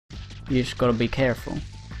You just gotta be careful.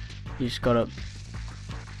 You just gotta...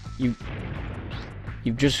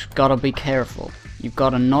 You've just gotta be careful. You've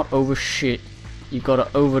gotta not overshit. You've gotta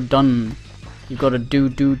overdone. You've gotta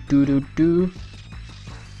do.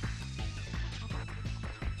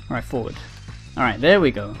 Alright, forward. Alright, there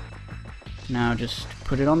we go. Now just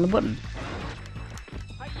put it on the button.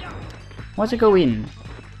 Why does it go in?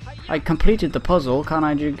 I completed the puzzle, can't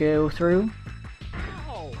I just go through?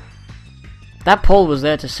 That pole was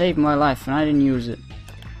there to save my life and I didn't use it.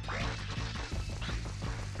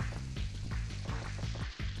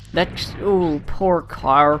 That's... oh, poor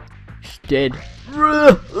car. It's dead.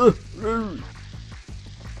 What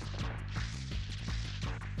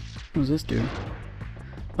does this do?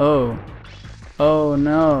 Oh. Oh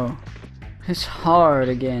no. It's hard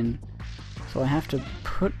again. So I have to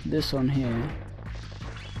put this on here.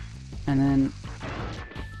 And then...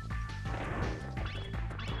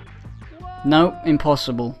 no,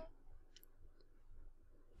 impossible.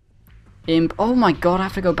 Oh my god, I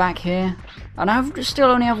have to go back here. And I still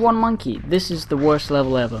only have one monkey. This is the worst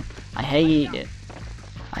level ever. I hate it.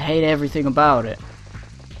 I hate everything about it.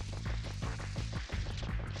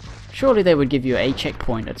 Surely they would give you a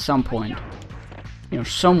checkpoint at some point. You know,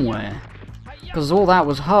 somewhere. Because all that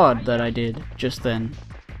was hard that I did just then.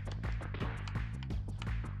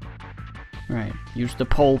 Right, use the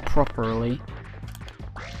pole properly.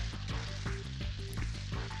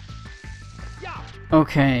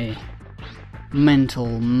 Okay. Mental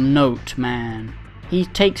note man. He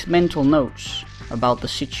takes mental notes about the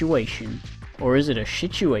situation. Or is it a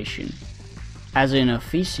situation? As in a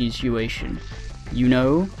feces-uation. You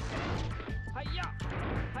know?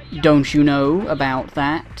 Don't you know about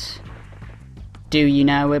that? Do you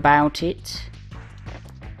know about it?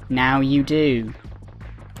 Now you do.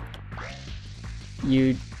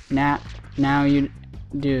 Now you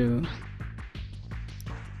do.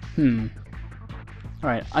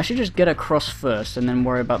 Alright, I should just get across first and then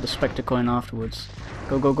worry about the Spectre coin afterwards.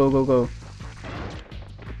 Go, go, go, go, go.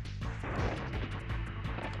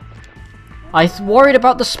 I worried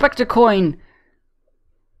about the Spectre coin!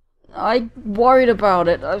 I worried about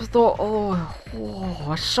it. I thought, oh,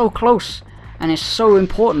 it's so close. And it's so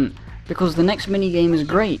important. Because the next minigame is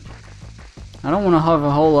great. I don't want to have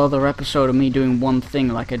a whole other episode of me doing one thing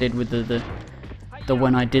like I did with the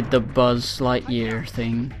when I did the Buzz Lightyear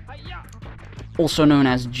thing. Also known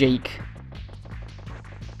as Jake.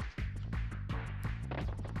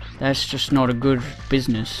 That's just not a good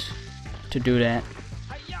business to do that.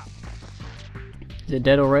 Is it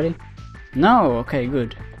dead already? No, okay,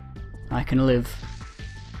 good. I can live.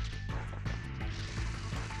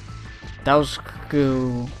 That was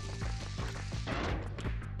cool.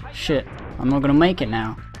 Shit, I'm not gonna make it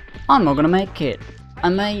now. I'm not gonna make it. I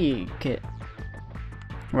make it.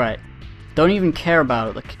 Right. Don't even care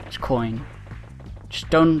about the coin. Just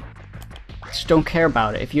don't care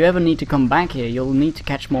about it. If you ever need to come back here, you'll need to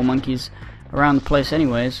catch more monkeys around the place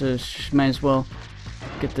anyway, so just may as well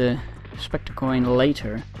get the Spectre coin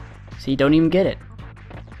later. See, don't even get it.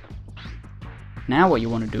 Now what you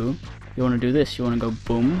want to do, you want to do this. You want to go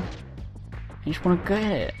boom. You just want to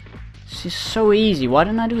get it. It's just so easy. Why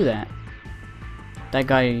didn't I do that? That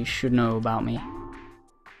guy should know about me.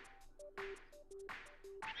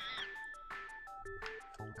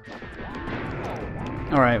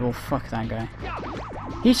 Alright, well fuck that guy.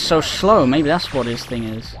 He's so slow, maybe that's what his thing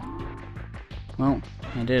is. Well,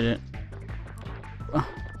 I did it. Oh,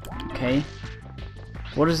 okay.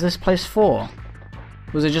 What is this place for?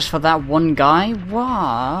 Was it just for that one guy?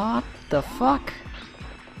 What the fuck?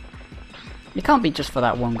 It can't be just for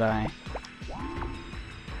that one guy.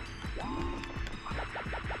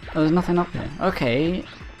 Oh, there's nothing up here. Okay.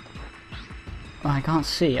 Oh, I can't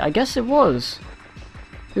see. I guess it was.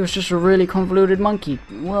 It was just a really convoluted monkey.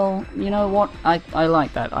 Well, you know what? I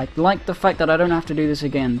like that. I like the fact that I don't have to do this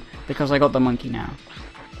again because I got the monkey now.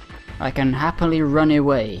 I can happily run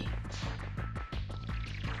away.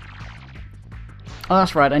 Oh,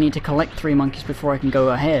 that's right. I need to collect 3 monkeys before I can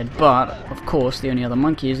go ahead. But, of course, the only other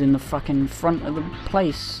monkey is in the fucking front of the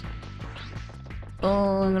place.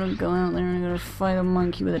 Oh, I'm gonna go out there and I'm gonna fight a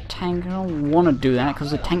monkey with a tank. I don't want to do that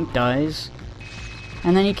because the tank dies.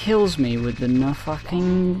 And then he kills me with the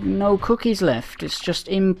no cookies left. It's just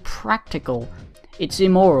impractical. It's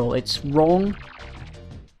immoral. It's wrong.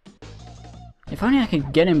 If only I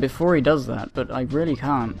could get him before he does that, but I really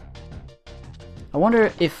can't. I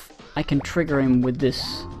wonder if I can trigger him with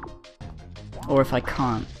this. Or if I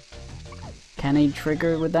can't. Can he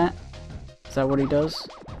trigger with that? Is that what he does?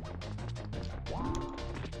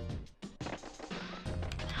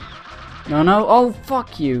 No, no. Oh,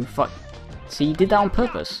 fuck you. Fuck. See, he did that on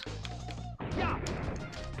purpose.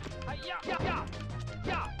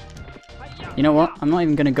 You know what? I'm not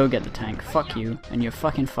even gonna go get the tank. Fuck you, and you're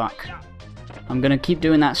fucking fuck. I'm gonna keep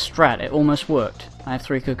doing that strat. It almost worked. I have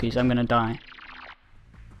 3 cookies. I'm gonna die.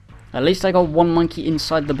 At least I got 1 monkey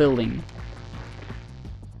inside the building.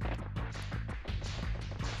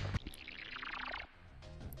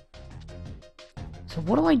 So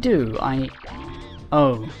what do?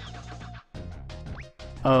 Oh.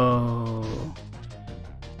 Oh.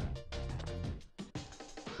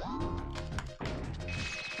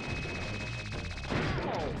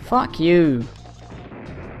 Fuck you.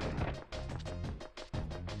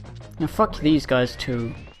 Now fuck these guys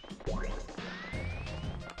too.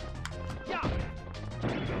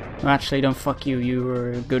 Well, actually, don't fuck you. You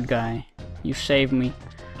were a good guy. You saved me.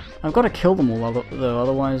 I've got to kill them all though,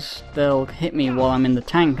 otherwise they'll hit me while I'm in the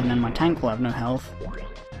tank and then my tank will have no health.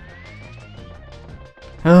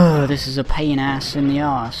 Ugh, this is a pain ass in the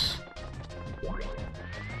arse.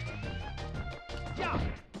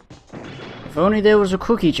 If only there was a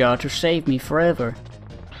cookie jar to save me forever.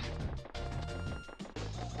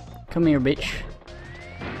 Come here, bitch.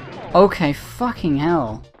 Okay, fucking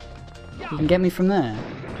hell. You can get me from there.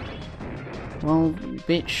 Well,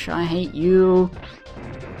 bitch, I hate you.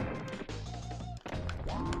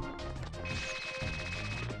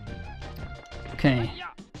 Okay.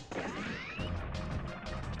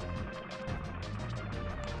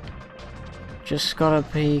 Just gotta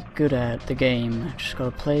be good at the game. Just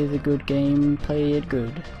gotta play the good game, play it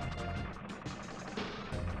good.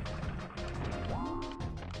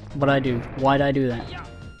 What'd I do? Why'd I do that?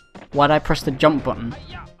 Why'd I press the jump button?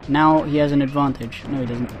 Now he has an advantage. No, he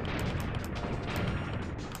doesn't.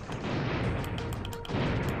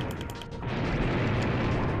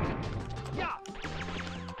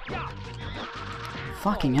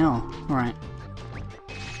 Fucking hell. Alright.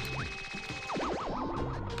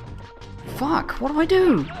 Fuck, what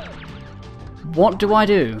do? What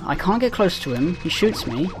do? I can't get close to him. He shoots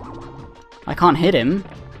me. I can't hit him.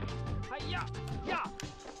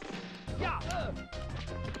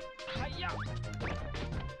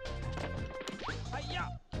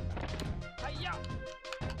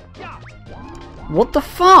 What the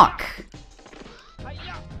fuck?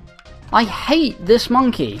 I hate this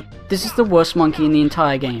monkey. This is the worst monkey in the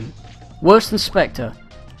entire game. Worse than Spectre.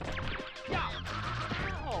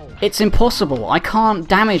 It's impossible. I can't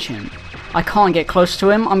damage him. I can't get close to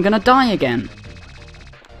him. I'm gonna die again.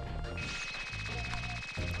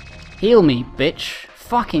 Heal me, bitch.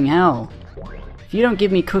 Fucking hell. If you don't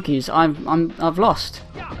give me cookies, I've lost.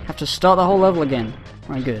 Have to start the whole level again.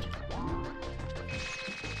 Right, good.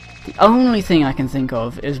 The only thing I can think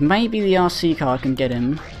of is maybe the RC car can get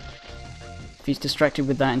him. If he's distracted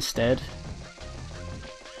with that instead.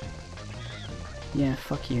 Yeah,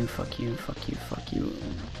 fuck you, fuck you, fuck you, fuck you.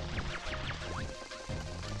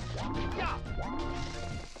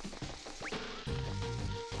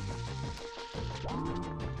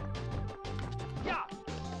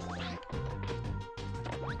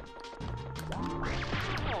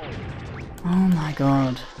 Oh my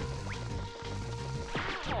god.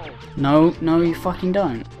 No, no, you fucking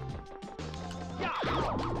don't.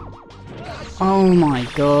 Oh my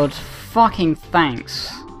god. Fucking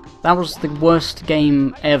thanks. That was the worst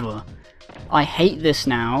game ever. I hate this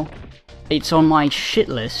now. It's on my shit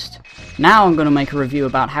list. Now I'm gonna make a review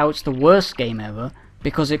about how it's the worst game ever,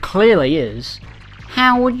 because it clearly is.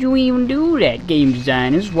 How would you even do that, game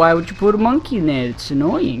designers? Why would you put a monkey in there? It's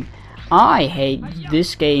annoying. I hate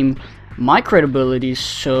this game. My credibility is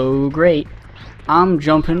so great. I'm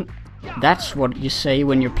jumping. That's what you say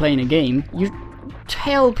when you're playing a game. You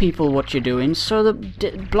tell people what you're doing so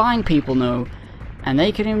that blind people know. And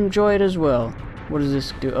they can enjoy it as well. What does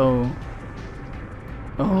this do? Oh.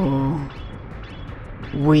 Oh.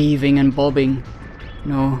 Weaving and bobbing.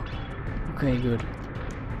 No. Okay, good.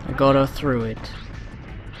 I got her through it.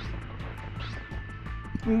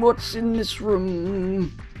 What's in this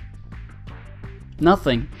room?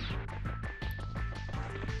 Nothing.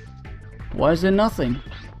 Why is there nothing?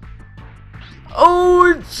 Oh,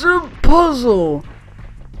 it's a puzzle!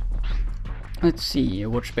 Let's see,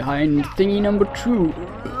 what's behind thingy number 2?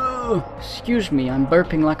 Ugh, excuse me, I'm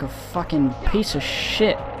burping like a fucking piece of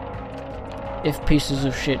shit. If pieces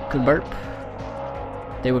of shit could burp,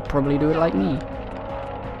 they would probably do it like me.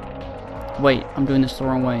 Wait, I'm doing this the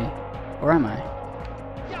wrong way. Or am I?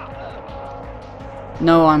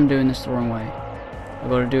 No, I'm doing this the wrong way. I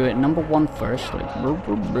gotta do it number 1 first, like brr,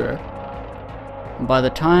 brr, brr. And by the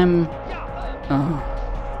time... Oh.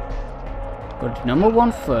 Go to number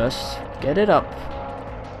 1 first, get it up.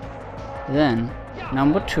 Then,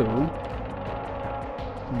 number 2.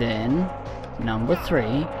 Then, number 3.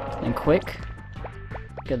 Then quick.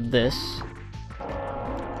 at this.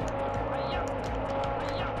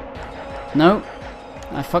 No,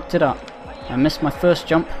 I fucked it up. I missed my first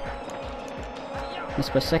jump.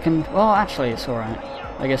 Missed my second. Well, actually, it's alright.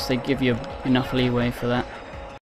 I guess they give you enough leeway for that.